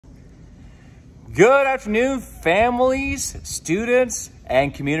Good afternoon, families, students,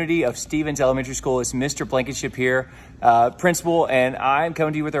 and community of Stevens Elementary School. It's Mr. Blankenship here, principal, and I'm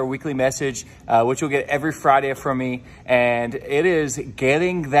coming to you with our weekly message, which you'll get every Friday from me. And it is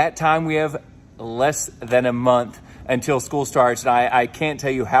getting that time. We have less than a month until school starts, and I can't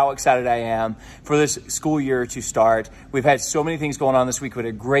tell you how excited I am for this school year to start. We've had so many things going on this week. We had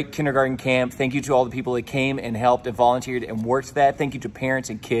a great kindergarten camp. Thank you to all the people that came and helped and volunteered and worked that. Thank you to parents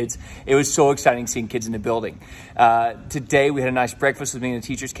and kids. It was so exciting seeing kids in the building. Today we had a nice breakfast with me, and the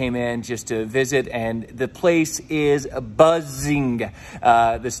teachers came in just to visit, and the place is buzzing.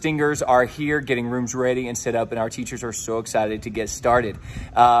 The Stingers are here getting rooms ready and set up, and our teachers are so excited to get started.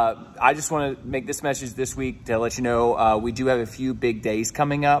 I just want to make this message this week to let you know we do have a few big days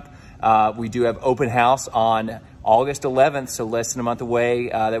coming up. We do have open house on August 11th, so less than a month away,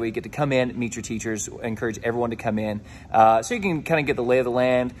 that we get to come in, meet your teachers. I encourage everyone to come in so you can kind of get the lay of the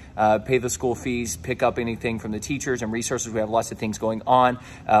land, pay the school fees, pick up anything from the teachers and resources. We have lots of things going on.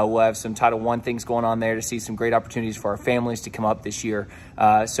 We'll have some Title I things going on there to see some great opportunities for our families to come up this year.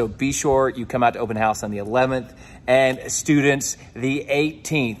 So be sure you come out to open house on the 11th, and students, the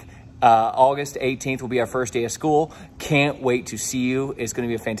 18th. August 18th will be our first day of school. Can't wait to see you. It's going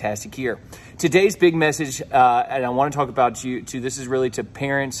to be a fantastic year. Today's big message, and I want to talk about you too, this is really to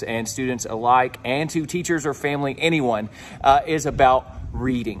parents and students alike, and to teachers or family, anyone, is about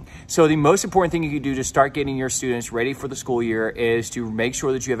reading. So the most important thing you can do to start getting your students ready for the school year is to make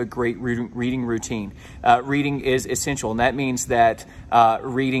sure that you have a great reading routine. Reading is essential, and that means that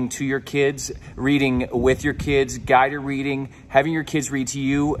reading to your kids, reading with your kids, guided reading, having your kids read to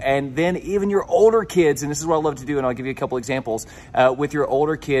you, and then even your older kids, and this is what I love to do, and I'll give you a couple examples, with your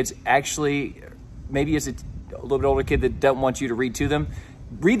older kids, actually, maybe as a little bit older kid that doesn't want you to read to them,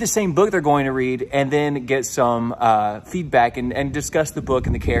 read the same book they're going to read, and then get some feedback and discuss the book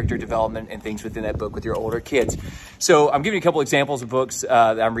and the character development and things within that book with your older kids. So I'm giving you a couple examples of books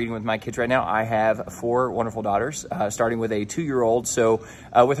that I'm reading with my kids right now. I have 4 wonderful daughters, starting with a 2-year-old. So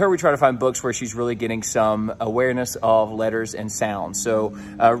with her, we try to find books where she's really getting some awareness of letters and sounds. So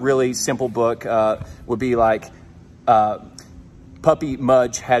a really simple book would be like, Puppy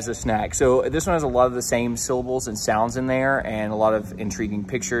Mudge has a snack. So this one has a lot of the same syllables and sounds in there, and a lot of intriguing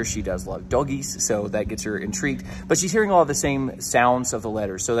pictures. She does love doggies, so that gets her intrigued. But she's hearing all the same sounds of the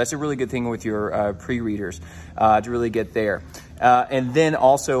letters. So that's a really good thing with your pre-readers to really get there. And then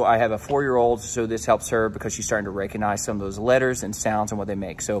also I have a 4-year-old, so this helps her because she's starting to recognize some of those letters and sounds and what they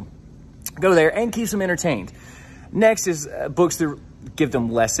make. So go there and keeps them entertained. Next is books that give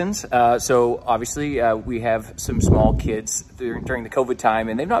them lessons. So obviously we have some small kids during the COVID time,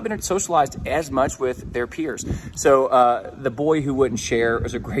 and they've not been socialized as much with their peers. So The Boy Who Wouldn't Share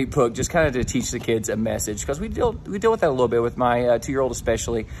is a great book, just kind of to teach the kids a message, because we deal with that a little bit with my 2-year-old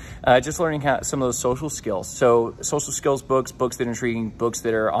especially, just learning some of those social skills. So social skills books that are intriguing, books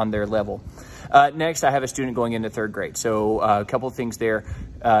that are on their level. Next, I have a student going into 3rd grade. So a couple of things there,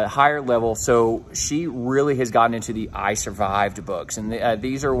 higher level. So she really has gotten into the I Survived books. And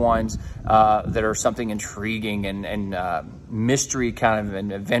these are ones that are something intriguing and mystery kind of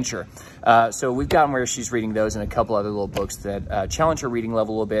an adventure. So we've gotten where she's reading those and a couple other little books that challenge her reading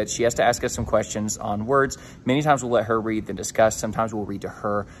level a little bit. She has to ask us some questions on words. Many times we'll let her read, then discuss. Sometimes we'll read to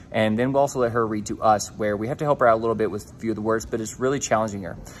her, and then we'll also let her read to us, where we have to help her out a little bit with a few of the words, but it's really challenging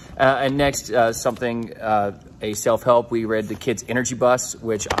her. And next, a self-help. We read the Kids Energy Bus,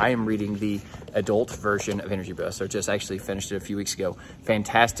 which I am reading the adult version of Energy Bus. So just actually finished it a few weeks ago.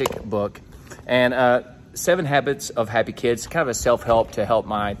 Fantastic book. And 7 Habits of Happy Kids, kind of a self-help to help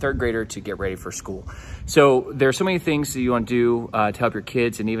my 3rd grader to get ready for school. So there are so many things that you want to do to help your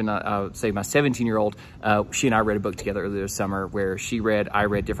kids, and even I would say my 17-year-old, she and I read a book together earlier this summer where she read, I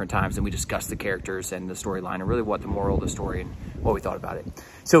read different times, and we discussed the characters and the storyline and really what the moral of the story and what we thought about it.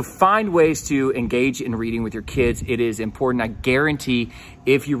 So find ways to engage in reading with your kids. It is important. I guarantee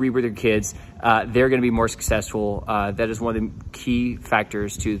if you read with your kids, they're going to be more successful. That is one of the key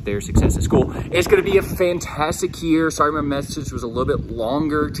factors to their success at school. It's going to be a fantastic year. Sorry, my message was a little bit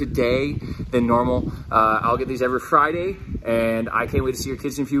longer today than normal. I'll get these every Friday, and I can't wait to see your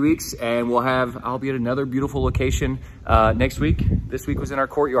kids in a few weeks. And I'll be at another beautiful location next week. This week was in our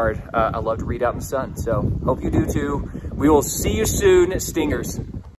courtyard. I love to read out in the sun, so hope you do too. We will see you soon, Stingers.